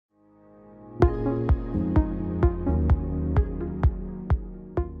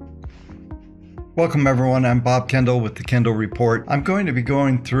Welcome everyone, I'm Bob Kendall with the Kendall Report. I'm going to be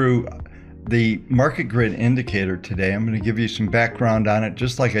going through the market grid indicator today. I'm going to give you some background on it,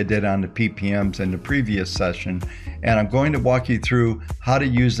 just like I did on the PPMs in the previous session. And I'm going to walk you through how to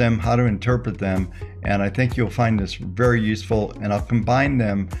use them, how to interpret them. And I think you'll find this very useful, and I'll combine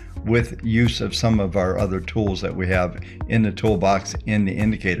them with use of some of our other tools that we have in the toolbox in the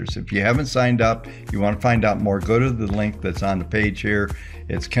indicators. If you haven't signed up, you want to find out more, go to the link that's on the page here.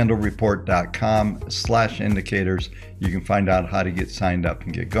 It's kendallreport.com/indicators. You can find out how to get signed up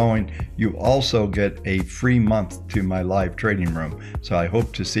and get going. You also get a free month to my live trading room. So I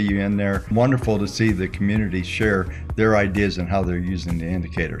hope to see you in there. Wonderful to see the community share their ideas and how they're using the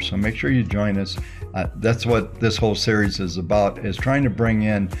indicator. So make sure you join us. That's what this whole series is about, is trying to bring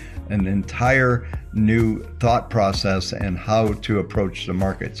in an entire new thought process and how to approach the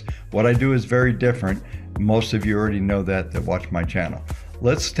markets. What I do is very different. Most of you already know that watch my channel.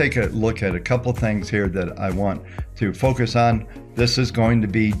 Let's take a look at a couple things here that I want to focus on. This is going to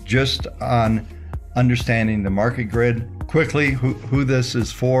be just on understanding the market grid. Quickly, who this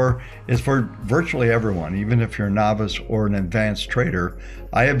is for virtually everyone, even if you're a novice or an advanced trader.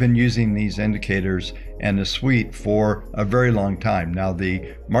 I have been using these indicators and the suite for a very long time. Now,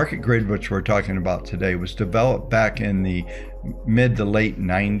 the market grid, which we're talking about today, was developed back in the mid to late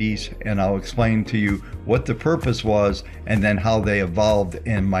 90s, and I'll explain to you what the purpose was and then how they evolved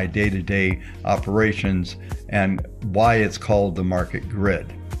in my day-to-day operations and why it's called the market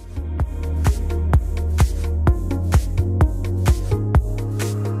grid.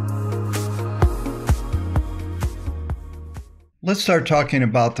 Let's start talking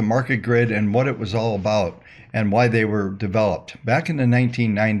about the market grid and what it was all about and why they were developed. Back in the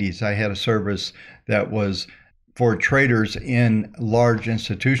 1990s, I had a service that was for traders in large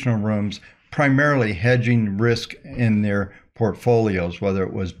institutional rooms, primarily hedging risk in their portfolios, whether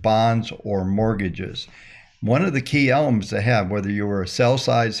it was bonds or mortgages. One of the key elements to have, whether you were a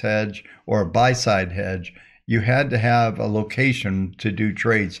sell-side hedge or a buy-side hedge, you had to have a location to do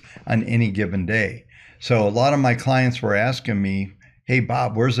trades on any given day. So a lot of my clients were asking me, hey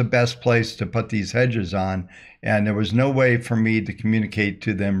Bob, where's the best place to put these hedges on? And there was no way for me to communicate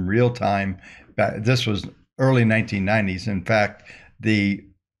to them real time. This was early 1990s. In fact, the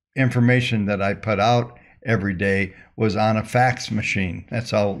information that I put out every day was on a fax machine.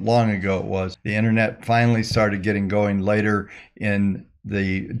 That's how long ago it was. The internet finally started getting going later in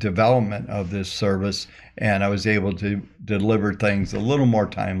the development of this service, and I was able to deliver things a little more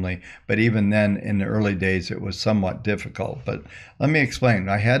timely. But even then, in the early days, it was somewhat difficult. But let me explain.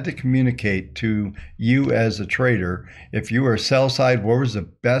 I had to communicate to you as a trader. If you were sell side, where was the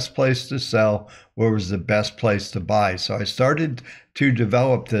best place to sell? Where was the best place to buy? So I started to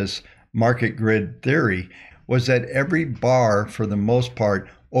develop this market grid theory, was that every bar, for the most part,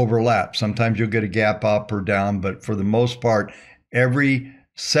 overlaps. Sometimes you'll get a gap up or down, but for the most part, every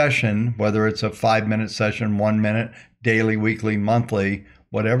session, whether it's a 5-minute session, 1 minute, daily, weekly, monthly,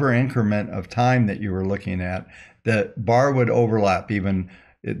 whatever increment of time that you were looking at, the bar would overlap. Even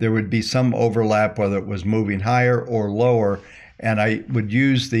there would be some overlap, whether it was moving higher or lower. And I would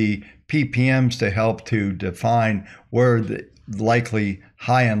use the PPMs to help to define where the likely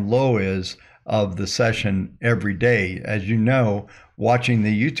high and low is of the session every day. As you know, watching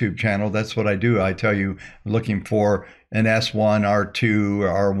the YouTube channel, that's what I do. I tell you, looking for an S1, R2,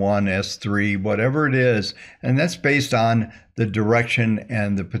 R1, S3, whatever it is. And that's based on the direction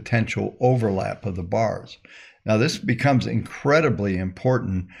and the potential overlap of the bars. Now, this becomes incredibly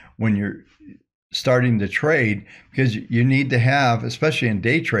important when you're starting to trade, because you need to have, especially in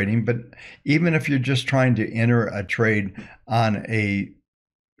day trading, but even if you're just trying to enter a trade on a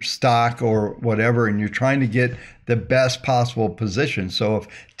stock or whatever, and you're trying to get the best possible position. So if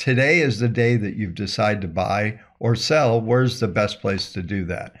today is the day that you've decided to buy or sell, where's the best place to do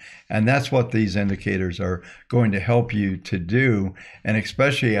that? And that's what these indicators are going to help you to do. And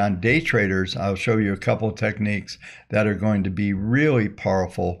especially on day traders, I'll show you a couple of techniques that are going to be really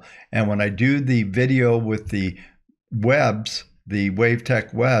powerful. And when I do the video with the webs, the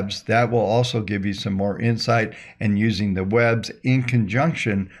Wavetech webs, that will also give you some more insight, and using the webs in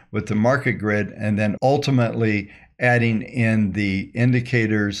conjunction with the market grid, and then ultimately adding in the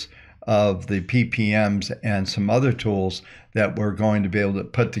indicators of the PPMs and some other tools that we're going to be able to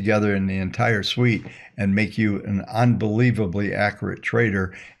put together in the entire suite and make you an unbelievably accurate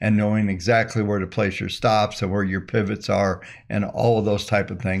trader, and knowing exactly where to place your stops and where your pivots are and all of those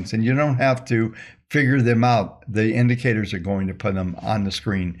type of things. And you don't have to figure them out. The indicators are going to put them on the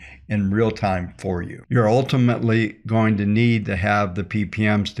screen in real time for you. You're ultimately going to need to have the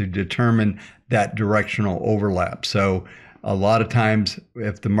PPMs to determine that directional overlap. So a lot of times,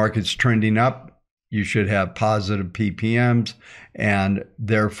 if the market's trending up, you should have positive PPMs, and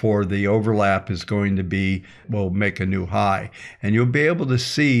therefore the overlap is going to be, will make a new high. And you'll be able to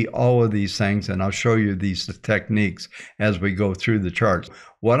see all of these things, and I'll show you these techniques as we go through the charts.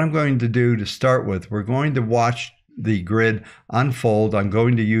 What I'm going to do to start with, we're going to watch the grid unfold. I'm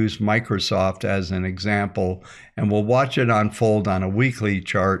going to use Microsoft as an example, and we'll watch it unfold on a weekly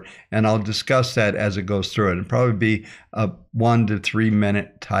chart, and I'll discuss that as it goes through it. It'll probably be a 1 to 3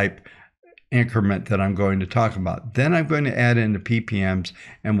 minute type increment that I'm going to talk about. Then I'm going to add in the PPMs,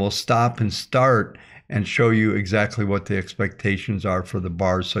 and we'll stop and start and show you exactly what the expectations are for the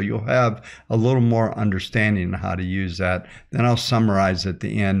bars, so you'll have a little more understanding of how to use that. Then I'll summarize at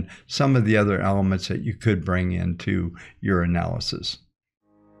the end some of the other elements that you could bring into your analysis.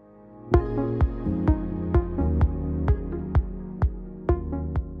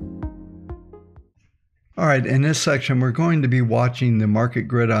 All right, in this section, we're going to be watching the market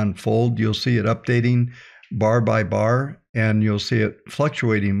grid unfold. You'll see it updating bar by bar, and you'll see it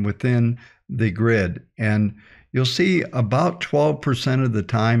fluctuating within the grid. And you'll see about 12% of the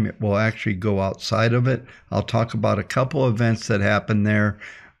time it will actually go outside of it. I'll talk about a couple events that happen there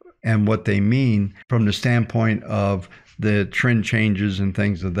and what they mean from the standpoint of the trend changes and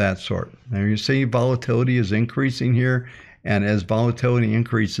things of that sort. Now you see volatility is increasing here. And as volatility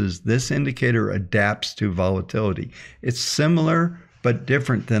increases, this indicator adapts to volatility. It's similar but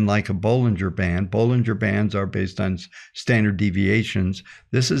different than like a Bollinger Band. Bollinger Bands are based on standard deviations.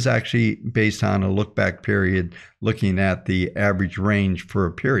 This is actually based on a look-back period, looking at the average range for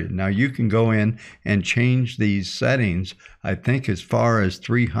a period. Now you can go in and change these settings, I think as far as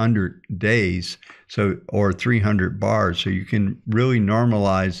 300 days, or 300 bars, so you can really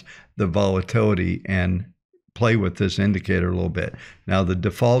normalize the volatility and play with this indicator a little bit. Now the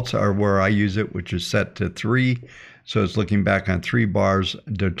defaults are where I use it, which is set to 3. So it's looking back on 3 bars,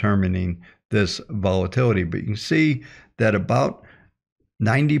 determining this volatility. But you can see that about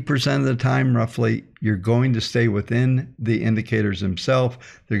 90% of the time, roughly, you're going to stay within the indicators themselves.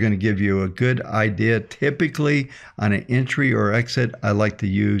 They're going to give you a good idea. Typically, on an entry or exit, I like to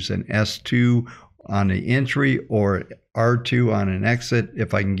use an S2 on the entry or R2 on an exit.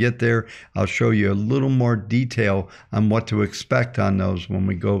 If I can get there, I'll show you a little more detail on what to expect on those when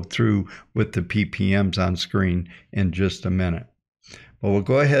we go through with the PPMs on screen in just a minute. But we'll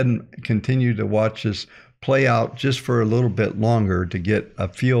go ahead and continue to watch this play out just for a little bit longer to get a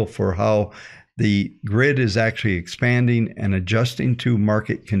feel for how the grid is actually expanding and adjusting to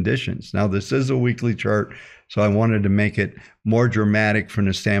market conditions. Now, this is a weekly chart, so I wanted to make it more dramatic from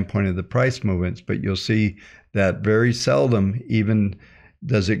the standpoint of the price movements, but you'll see that very seldom even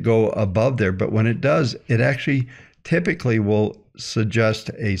does it go above there. But when it does, it actually typically will suggest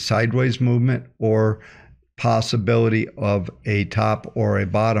a sideways movement or possibility of a top or a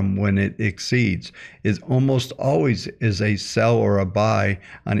bottom when it exceeds. It almost always is a sell or a buy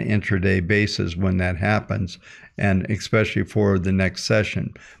on an intraday basis when that happens, and especially for the next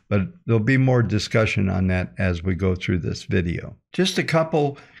session. But there'll be more discussion on that as we go through this video. Just a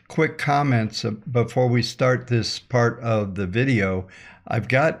couple quick comments before we start this part of the video. I've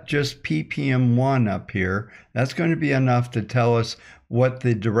got just PPM1 up here. That's going to be enough to tell us what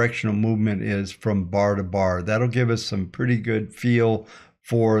the directional movement is from bar to bar. That'll give us some pretty good feel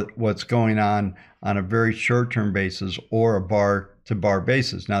for what's going on a very short-term basis or a bar-to-bar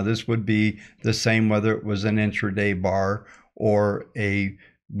basis. Now, this would be the same whether it was an intraday bar or a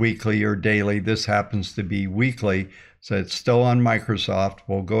weekly or daily. This happens to be weekly, so it's still on Microsoft.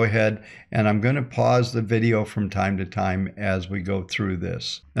 We'll go ahead, and I'm going to pause the video from time to time as we go through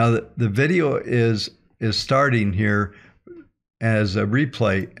this. Now, the video is starting here as a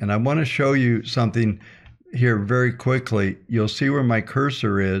replay, and I want to show you something here very quickly. You'll see where my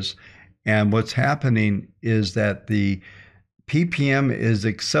cursor is, and what's happening is that the PPM is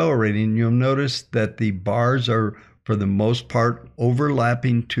accelerating. You'll notice that the bars are, for the most part,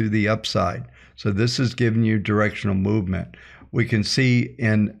 overlapping to the upside. So this is giving you directional movement. We can see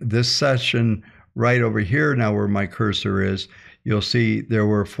in this session right over here now where my cursor is, you'll see there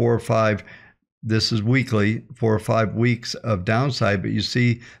were 4 or 5, this is weekly, 4 or 5 weeks of downside, but you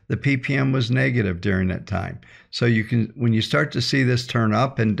see the PPM was negative during that time. So you can, when you start to see this turn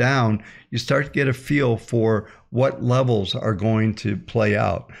up and down, you start to get a feel for what levels are going to play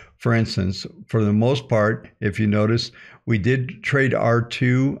out. For instance, for the most part, if you notice, we did trade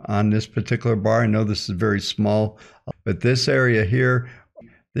R2 on this particular bar. I know this is very small, but this area here,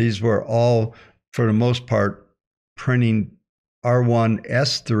 these were all, for the most part, printing R1,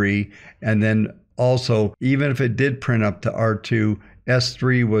 S3, and then also, even if it did print up to R2,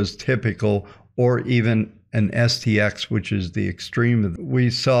 S3 was typical, or even an STX, which is the extreme. We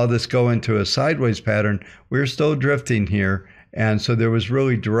saw this go into a sideways pattern. We're still drifting here. And so there was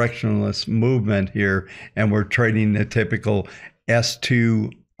really directionless movement here. And we're trading the typical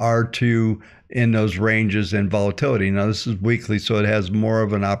S2, R2 in those ranges and volatility. Now, this is weekly, so it has more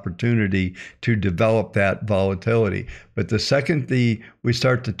of an opportunity to develop that volatility. But the second we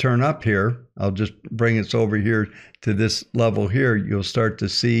start to turn up here, I'll just bring us over here to this level here, you'll start to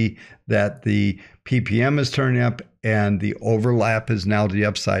see that the PPM is turning up and the overlap is now to the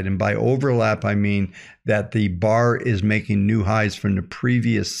upside. And by overlap, I mean that the bar is making new highs from the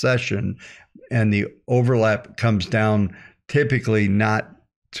previous session, and the overlap comes down typically not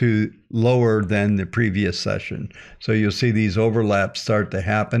to lower than the previous session. So you'll see these overlaps start to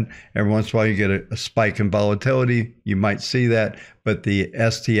happen. Every once in a while you get a spike in volatility. You might see that, but the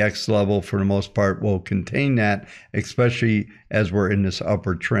STX level for the most part will contain that, especially as we're in this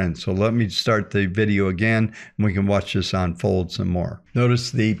upward trend. So let me start the video again and we can watch this unfold some more.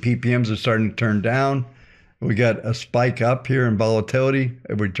 Notice the PPMs are starting to turn down. We got a spike up here in volatility.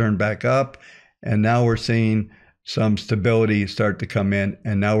 We turn back up, and now we're seeing some stability start to come in,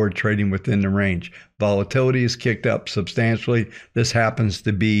 and now we're trading within the range. Volatility is kicked up substantially. This happens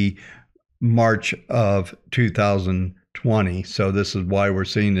to be March of 2020, so this is why we're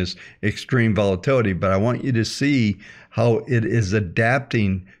seeing this extreme volatility. But I want you to see how it is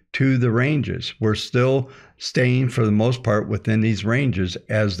adapting to the ranges. We're still staying, for the most part, within these ranges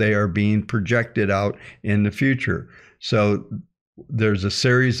as they are being projected out in the future. So there's a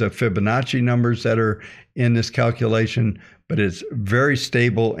series of Fibonacci numbers that are in this calculation, but it's very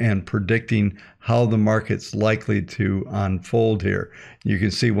stable and predicting how the market's likely to unfold here. You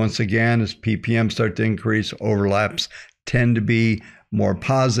can see once again, as PPM start to increase, overlaps tend to be more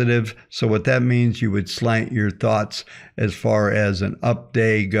positive. So what that means, you would slant your thoughts as far as an up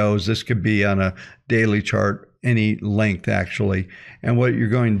day goes. This could be on a daily chart, any length actually. And what you're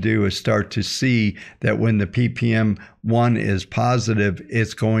going to do is start to see that when the PPM 1 is positive,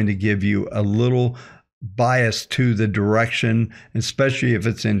 it's going to give you a little bias to the direction, especially if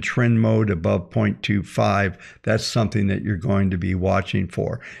it's in trend mode above 0.25. That's something that you're going to be watching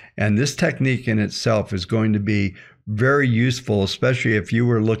for. And this technique in itself is going to be very useful, especially if you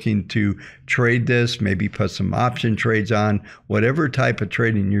were looking to trade this, maybe put some option trades on, whatever type of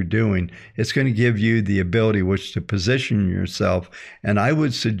trading you're doing. It's going to give you the ability which to position yourself. And I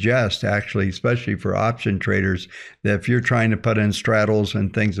would suggest, actually, especially for option traders, that if you're trying to put in straddles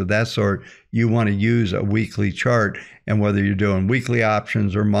and things of that sort, you want to use a weekly chart. And whether you're doing weekly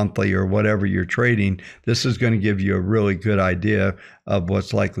options or monthly or whatever you're trading, this is going to give you a really good idea of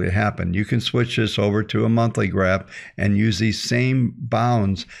what's likely to happen. You can switch this over to a monthly graph and use these same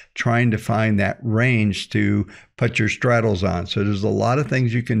bounds, trying to find that range to put your straddles on. So there's a lot of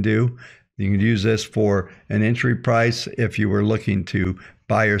things you can do. You can use this for an entry price if you were looking to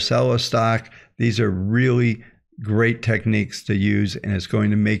buy or sell a stock. These are really great techniques to use, and it's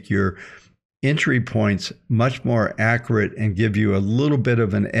going to make your entry points much more accurate and give you a little bit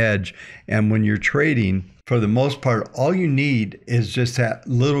of an edge. And when you're trading, for the most part, all you need is just that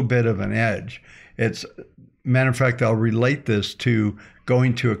little bit of an edge. It's, matter of fact, I'll relate this to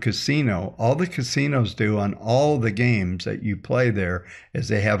going to a casino. All the casinos do on all the games that you play there is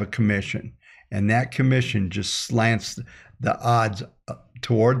they have a commission, and that commission just slants the odds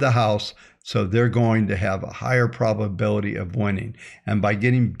toward the house. So they're going to have a higher probability of winning. And by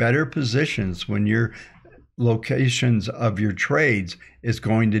getting better positions when your locations of your trades is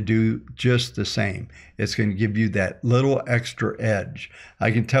going to do just the same. It's going to give you that little extra edge.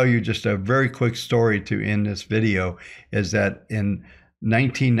 I can tell you just a very quick story to end this video, is that in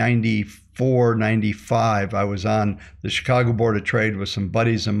 1994-95, I was on the Chicago Board of Trade with some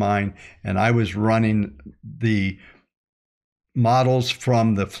buddies of mine, and I was running the models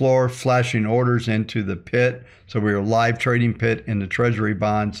from the floor, flashing orders into the pit. So we were live trading pit in the treasury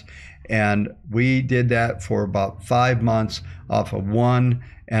bonds. And we did that for about 5 months off a 1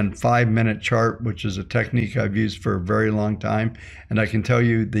 and 5 minute chart, which is a technique I've used for a very long time. And I can tell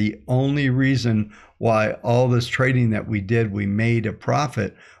you the only reason why all this trading that we did, we made a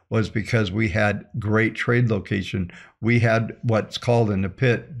profit, was because we had great trade location. We had what's called in the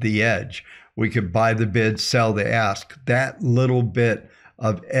pit, the edge. We could buy the bid, sell the ask. That little bit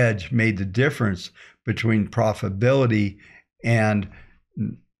of edge made the difference between profitability and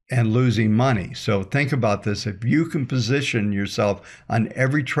losing money. So think about this. If you can position yourself on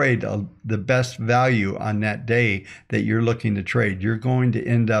every trade, the best value on that day that you're looking to trade, you're going to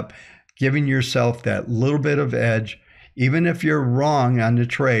end up giving yourself that little bit of edge. Even if you're wrong on the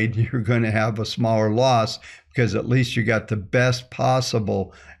trade, you're going to have a smaller loss because at least you got the best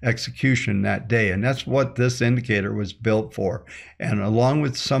possible execution that day. And that's what this indicator was built for. And along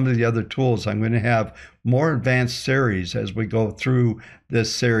with some of the other tools, I'm going to have more advanced series as we go through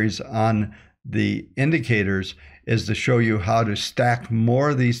this series on the indicators, is to show you how to stack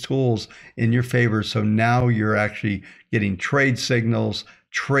more of these tools in your favor. So now you're actually getting trade signals,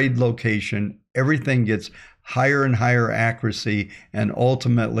 trade location, everything gets higher and higher accuracy, and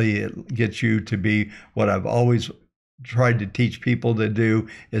ultimately it gets you to be what I've always tried to teach people to do,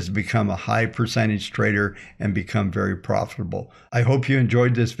 is become a high percentage trader and become very profitable. I hope you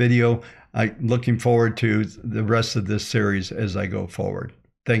enjoyed this video. I'm looking forward to the rest of this series as I go forward.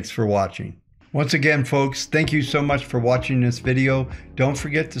 Thanks for watching. Once again, folks, thank you so much for watching this video. Don't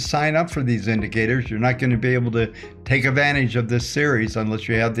forget to sign up for these indicators. You're not going to be able to take advantage of this series unless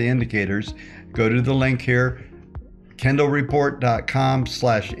you have the indicators. Go to the link here,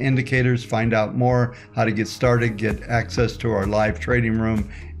 kendallreport.com/indicators. Find out more how to get started, get access to our live trading room,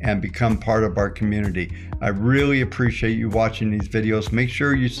 and become part of our community. I really appreciate you watching these videos. Make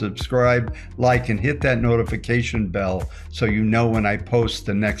sure you subscribe, like, and hit that notification bell so you know when I post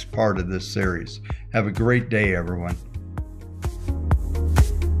the next part of this series. Have a great day, everyone.